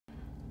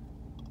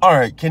All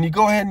right, can you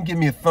go ahead and give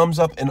me a thumbs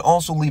up and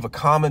also leave a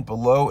comment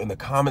below in the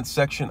comment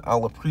section?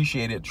 I'll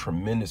appreciate it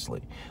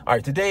tremendously. All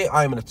right, today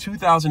I am in a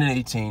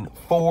 2018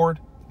 Ford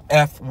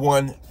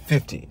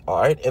F-150,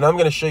 all right? And I'm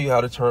gonna show you how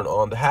to turn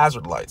on the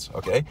hazard lights,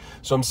 okay?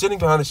 So I'm sitting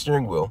behind the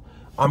steering wheel.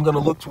 I'm gonna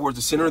look towards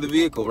the center of the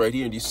vehicle right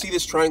here, and you see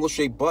this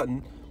triangle-shaped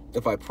button.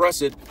 If I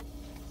press it,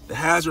 the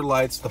hazard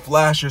lights, the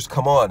flashers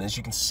come on. As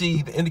you can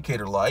see, the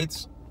indicator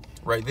lights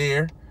right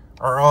there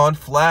are on,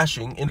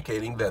 flashing,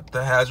 indicating that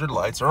the hazard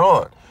lights are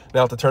on.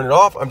 Now to turn it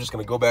off, I'm just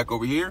gonna go back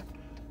over here,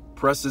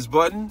 press this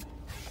button,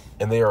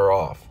 and they are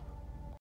off.